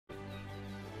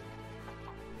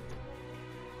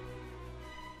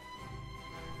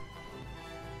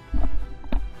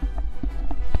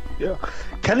Yeah.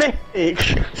 Can they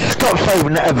stop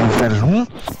saving everything?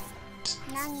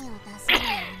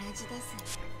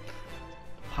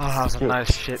 Oh, that was a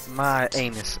nice shit. My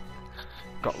anus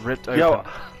got ripped open. Yo,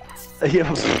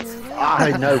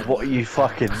 I know what you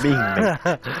fucking mean, mate.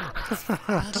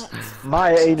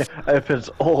 My anus opens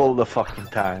all the fucking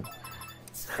time.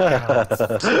 Man,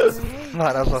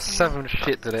 that was a 7th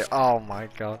shit today. Oh my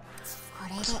god.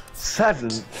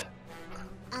 7th?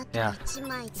 Yeah.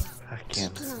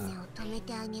 Fucking.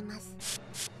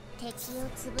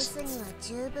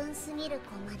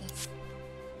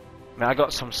 Man, I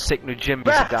got some sick new gym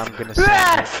music that I'm gonna send.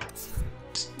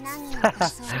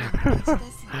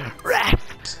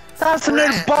 Ref! That's an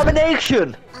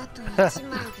abomination!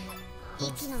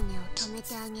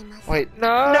 Wait,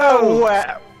 no! No way!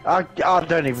 I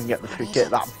don't even get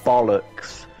that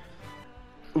bollocks.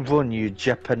 Run, you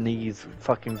Japanese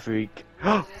fucking freak.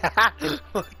 What the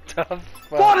fuck?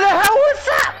 What the hell was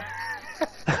that?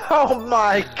 Oh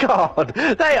my god,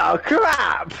 they are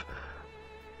crap!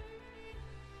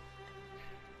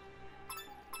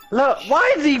 Look,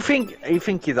 why do you think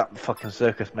you're that fucking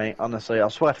circus, mate? Honestly, I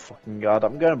swear to fucking god,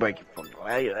 I'm gonna break your fucking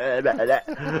leg.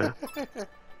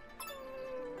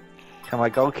 Can my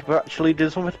goalkeeper actually do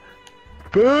something?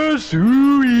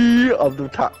 Bursui on the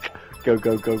attack. Go,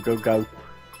 go, go, go, go.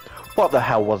 What the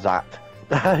hell was that?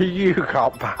 You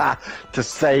got bad to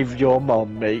save your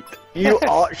mom, mate. You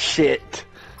are shit.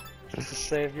 To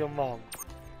save your mom.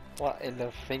 What in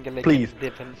the finger licking Please,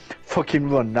 dipping? fucking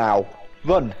run now.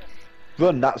 Run.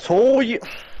 Run, that's all you...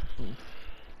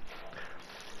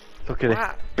 Look at it.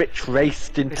 Bitch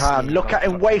wasting time. Look at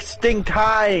him wasting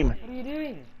time. What are you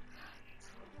doing?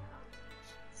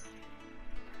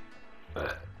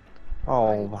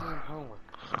 Oh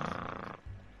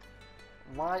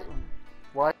my...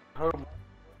 Why home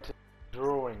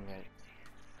drawing me?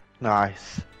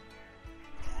 Nice.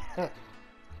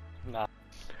 Nah.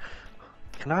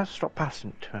 Can I stop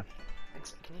passing to him?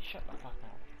 Can you shut the fuck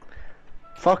up?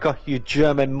 Fucker, you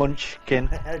German munchkin.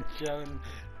 German...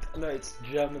 No, it's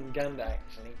German Ganda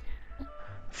actually.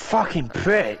 Fucking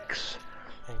pricks.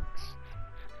 Thanks.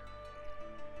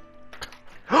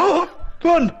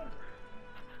 Run!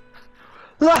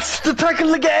 Last attack of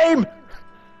the game!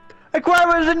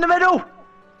 Aguero's in the middle!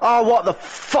 Oh, what the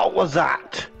fuck was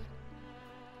that?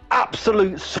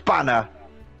 Absolute spanner.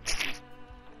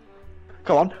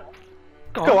 Go on.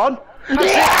 Go on.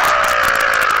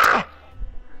 Yeah!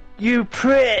 You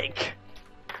prick!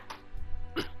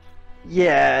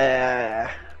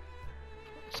 Yeah.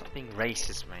 Stop being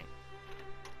racist, mate.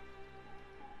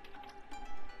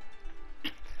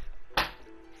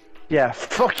 Yeah,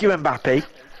 fuck you, Mbappe.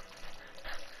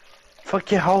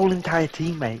 Fuck your whole entire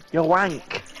team, mate. You're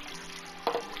wank.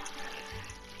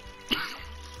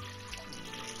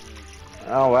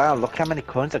 Oh wow, look how many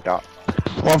coins I got.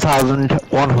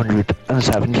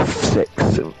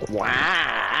 1,176.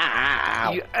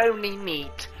 Wow. You only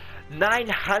need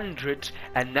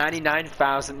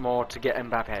 999,000 more to get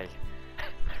Mbappe.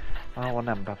 I don't want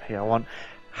Mbappe, I want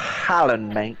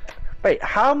Haaland, mate. Wait,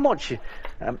 how much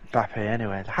Mbappe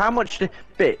anyway? How much the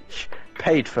bitch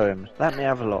paid for him? Let me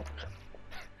have a look.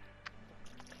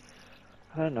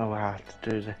 I don't know how to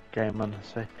do the game,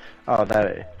 honestly. Oh, there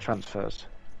it is. Transfers.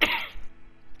 $1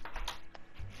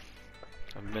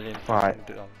 million. Right.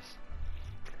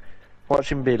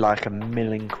 Watch him be like £1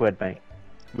 million, mate.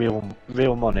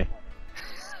 Real money.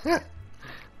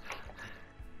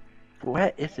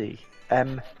 Where is he?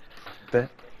 B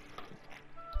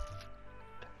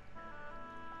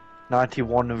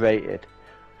 91 rated.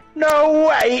 No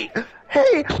way!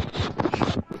 Hey!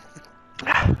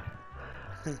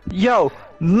 Yo,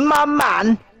 my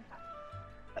man!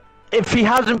 If he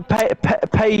hasn't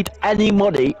paid any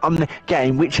money on the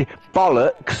game, which is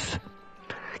bollocks,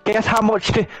 guess how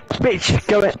much the bitch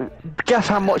going? Guess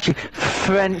how much the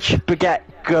French baguette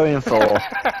going for?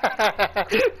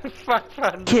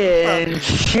 500. Fucking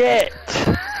shit!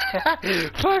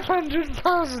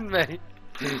 500,000, mate.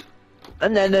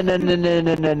 No.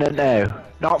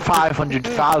 Not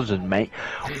 500,000, mate.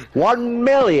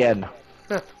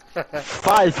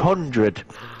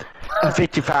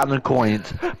 1,550,000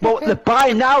 coins. But the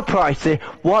buy now price is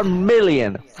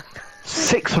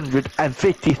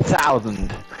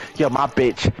 1,650,000. Yo, my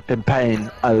bitch been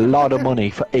paying a lot of money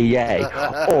for EA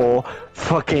or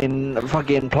fucking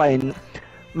playing.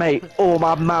 Mate, oh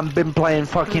my man been playing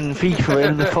fucking FIFA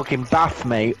in the fucking bath,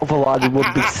 mate. Otherwise he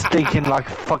would be stinking like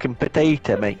a fucking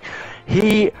potato, mate.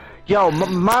 Yo,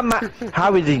 my man,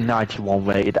 how is he 91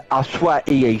 rated? I swear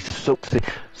EA sucks it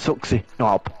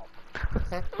knob.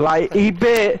 Like,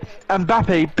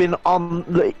 Mbappe been on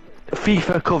the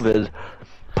FIFA covers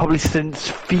probably since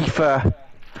FIFA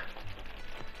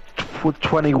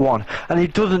 21, and he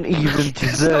doesn't even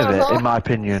deserve it, in my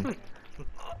opinion.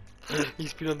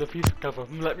 He's been on the FIFA cover.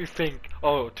 Let me think.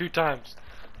 Oh, 2 times.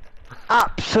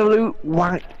 Absolute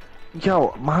wank.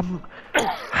 Yo, man.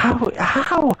 How?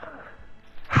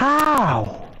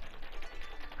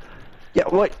 Yeah,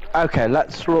 wait. Okay,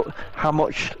 let's look how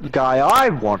much the guy I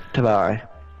want to buy.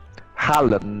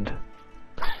 Haaland.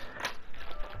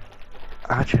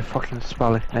 How'd you fucking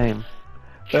spell his name?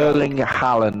 Erling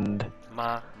Haaland.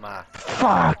 Ma.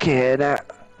 Fucking it.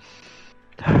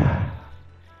 Do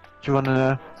you wanna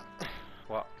know?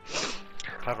 What?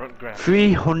 500 grand.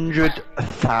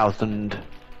 300,000.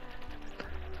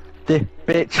 The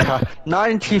bitch has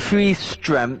 93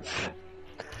 strength,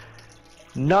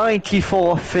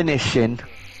 94 finishing.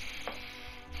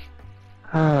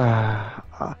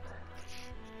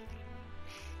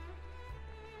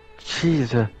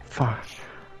 Jesus, fuck.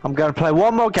 I'm gonna play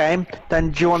one more game, then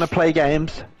do you wanna play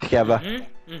games together?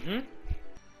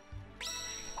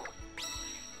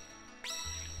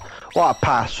 What a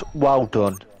pass, well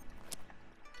done.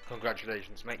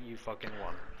 Congratulations, mate, you fucking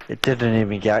won. It didn't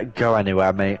even go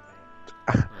anywhere, mate.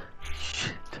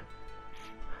 Shit.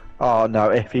 Oh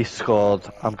no, if he scored,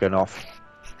 I'm going off.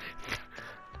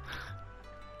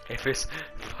 If it's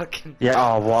fucking... Yeah,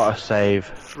 oh what a save.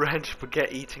 French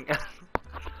spaghetti eating...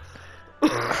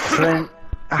 French,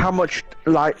 how much,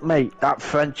 like, mate, that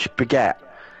French baguette.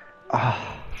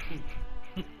 Oh.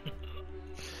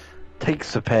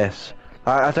 Takes the piss.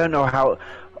 I don't know how...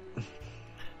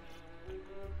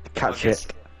 Catch it.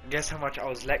 Guess how much I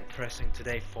was leg pressing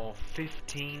today for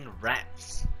 15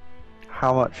 reps?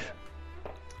 How much?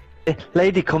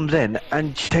 Lady comes in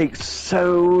and she takes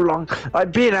so long.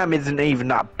 Like, B&M isn't even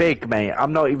that big, mate.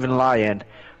 I'm not even lying.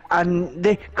 And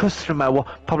the customer was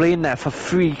probably in there for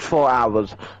 3-4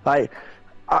 hours. Like,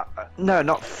 no,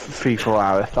 not 3-4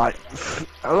 hours.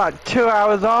 Like 2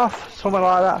 hours off, something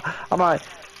like that. I'm like,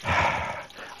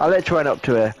 I literally went up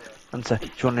to her and said, do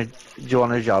you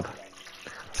want a job?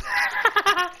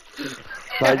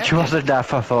 Like, she wasn't there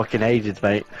for fucking ages,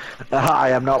 mate. I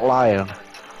am not lying.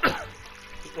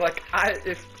 Like,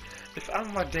 if I'm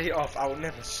on my day off, I would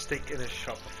never stick in a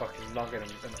shop for fucking longer than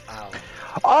an hour.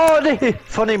 Oh,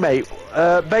 funny, mate.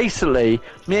 Basically,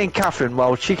 me and Catherine,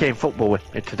 well, she came football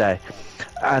with me today.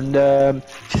 And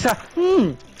she said,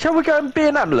 shall we go and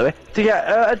B&M, Louis, to get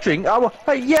a drink? I was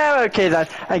like, yeah, okay then.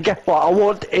 And guess what? I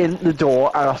walked in the door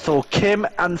and I saw Kim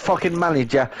and fucking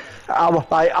manager. I was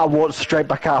like, I walked straight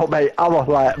back out, mate. I was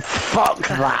like, fuck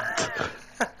that.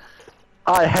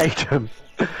 I hate him.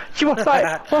 She was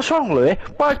like, what's wrong, Louis?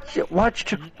 Why'd you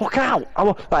walk out? I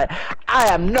was like,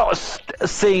 I am not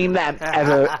seeing them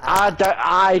ever.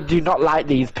 I do not like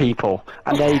these people.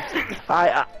 And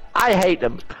I hate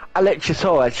them. I literally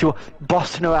saw her. She was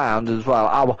bossing around as well.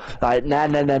 I was like, no.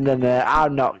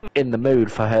 I'm not in the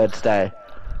mood for her today.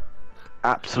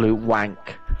 Absolute wank.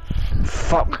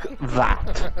 Fuck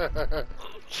that.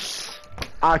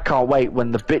 I can't wait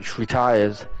when the bitch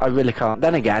retires. I really can't.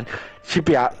 Then again, she'd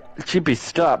be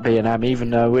still at B&M even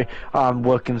though I'm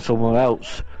working somewhere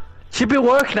else. She'd be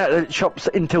working at the shops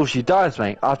until she dies,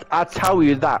 mate. I tell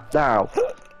you that now.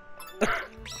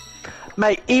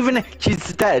 Mate, even if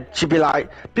she's dead, she'd be like,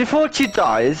 before she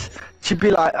dies, she'd be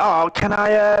like, oh, can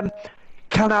I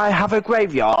have a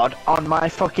graveyard on my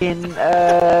fucking,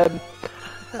 on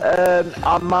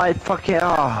my fucking,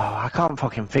 I can't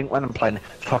fucking think when I'm playing a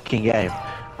fucking game.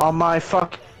 On my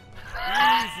fucking,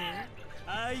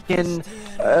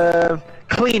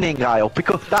 cleaning aisle,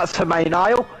 because that's her main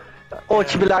aisle. Or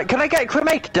she'd be like, can I get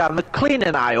cremated down the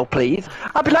cleaning aisle, please?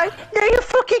 I'd be like, yeah, you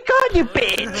fucking can't, you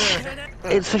bitch!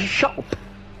 It's a shop.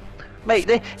 Mate,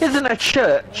 this isn't a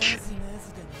church.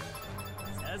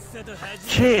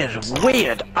 She's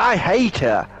weird. I hate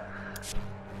her.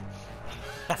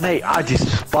 Mate, I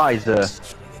despise her.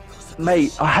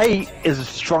 Mate, hate is a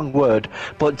strong word,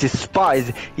 but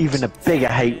despise even a bigger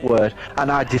hate word,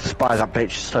 and I despise that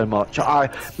bitch so much.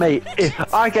 Mate,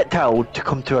 if I get told to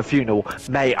come to a funeral,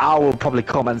 mate, I will probably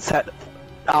come and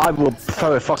I will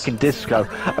throw a fucking disco.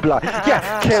 I'll be like,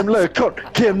 yeah, Kim the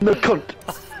cunt, Kim the cunt.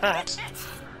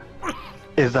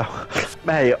 Is that,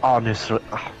 mate, honestly.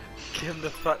 Kim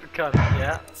the fuck cunt,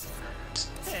 yeah?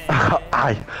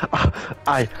 I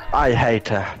hate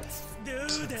her.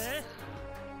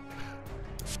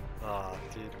 Oh,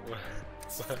 dude.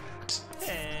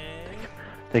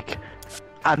 Like,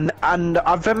 and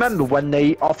I remember when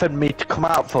they offered me to come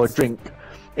out for a drink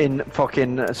in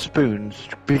fucking Spoons,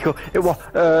 because it was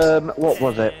what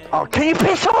was it? Oh, can you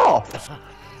piss off?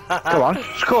 Go on,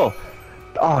 score.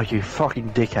 Oh, you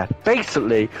fucking dickhead.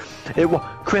 Basically, it was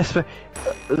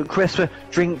Christmas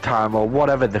drink time or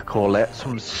whatever they call it,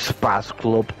 some spaz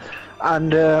club.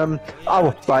 And, I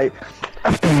was like,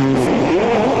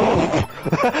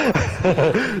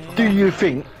 do you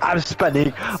think I'm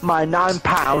spending my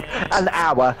 £9 an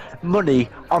hour money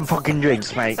on fucking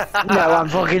drinks, mate? No, I'm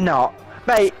fucking not.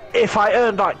 Mate, if I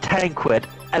earned like 10 quid,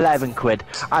 11 quid,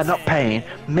 I'm not paying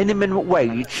minimum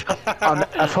wage on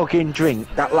a fucking drink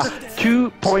that lasts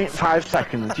 2.5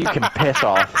 seconds. You can piss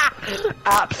off.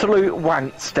 Absolute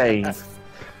wank stain.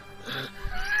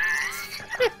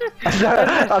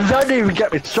 I don't even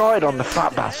get me started on the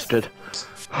fat bastard.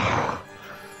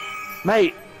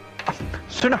 Mate,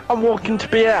 soon as I'm walking to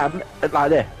BM like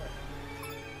this,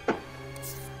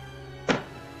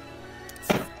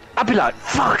 I'd be like,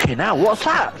 fucking hell, what's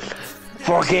that?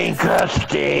 Fucking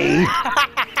Kirsty!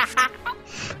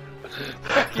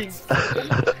 Fucking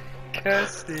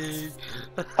Kirsty.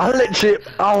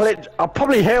 I'll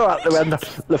probably hear out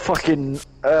the fucking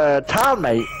town,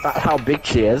 mate. That's how big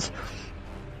she is.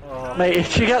 Oh. Mate,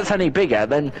 if she gets any bigger,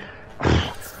 then,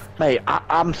 mate,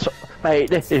 mate,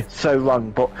 this is so wrong.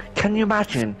 But can you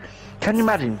imagine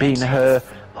being her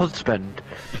husband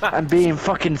and being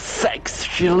fucking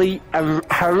sexually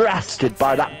harassed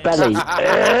by that belly?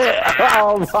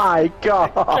 Oh my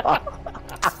god!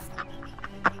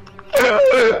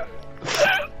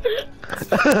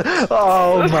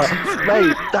 Oh my,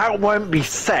 mate, that won't be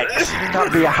sex.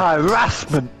 That'd be a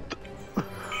harassment.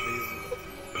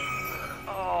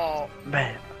 Oh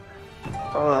man.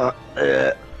 Oh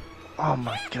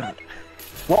my god.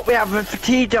 What we having for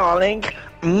tea, darling?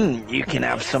 You can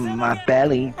have some of my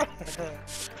belly.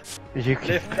 You can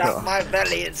Lift up my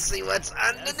belly and see what's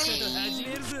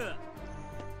underneath.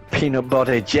 Peanut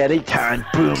butter jelly time.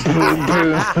 Boom, boom,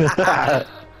 boom.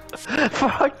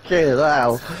 Fucking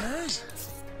hell.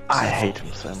 I hate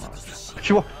him so much.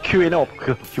 She was queuing up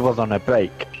because she was on a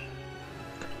break.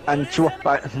 And she was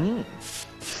like,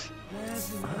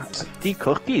 these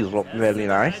cookies look really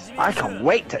nice. I can't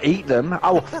wait to eat them.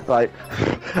 I was like,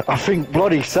 I think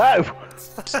bloody so.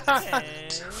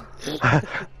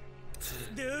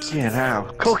 You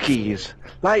know, cookies.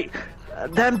 Like,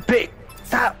 them big,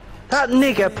 that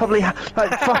nigger probably had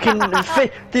like fucking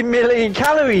 50 million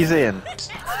calories in.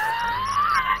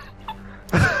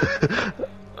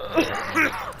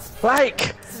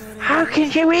 Like, how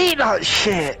can you eat that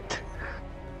shit?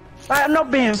 Like, I'm not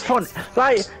being funny.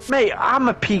 Like, mate, I'm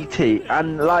a PT,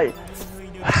 and like,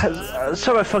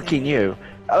 so are fucking you.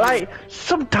 Like,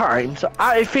 sometimes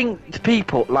I think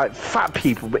people, like fat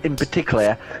people in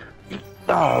particular,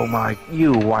 oh my,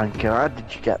 you wanker, how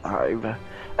did you get that over?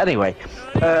 Anyway,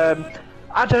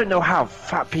 I don't know how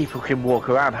fat people can walk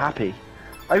around happy.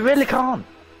 I really can't.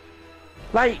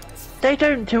 Like, they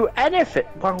don't do anything.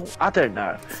 Well, I don't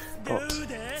know. But,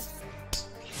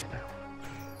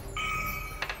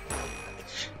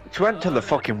 she went to the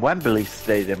fucking Wembley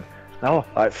Stadium. No,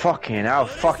 like fucking hell,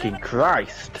 fucking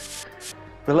Christ.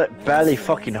 Will it barely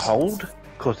fucking hold?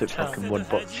 Of course it fucking would,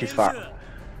 but she's fat.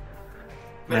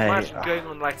 Man, imagine going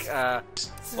on like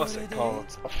what's it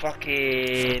called? A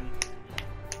fucking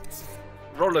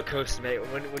roller coaster, mate.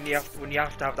 When you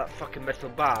have to have that fucking metal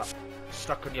bar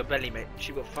stuck on your belly, mate.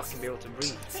 She will fucking be able to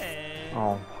breathe.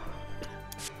 Oh.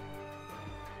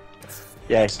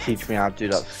 Yeah, teach me how to do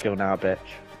that skill now, bitch.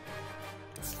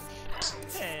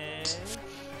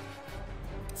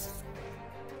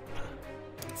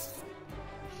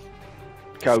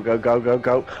 Go, go, go, go,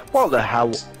 go. What the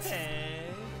hell?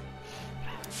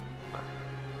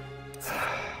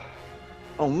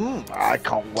 I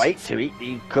can't wait to eat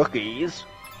these cookies.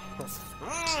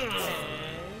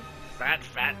 Fat,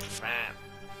 fat, fat.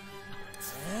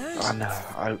 I know,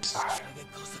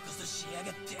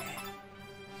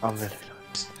 I'm really done.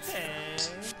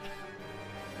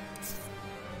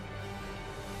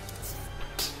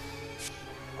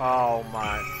 Oh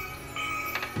my.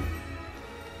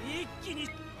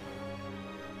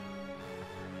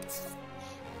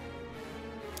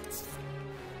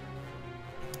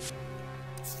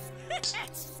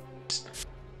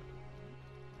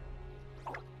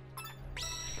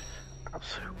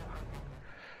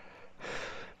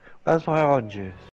 Where's my orange juice?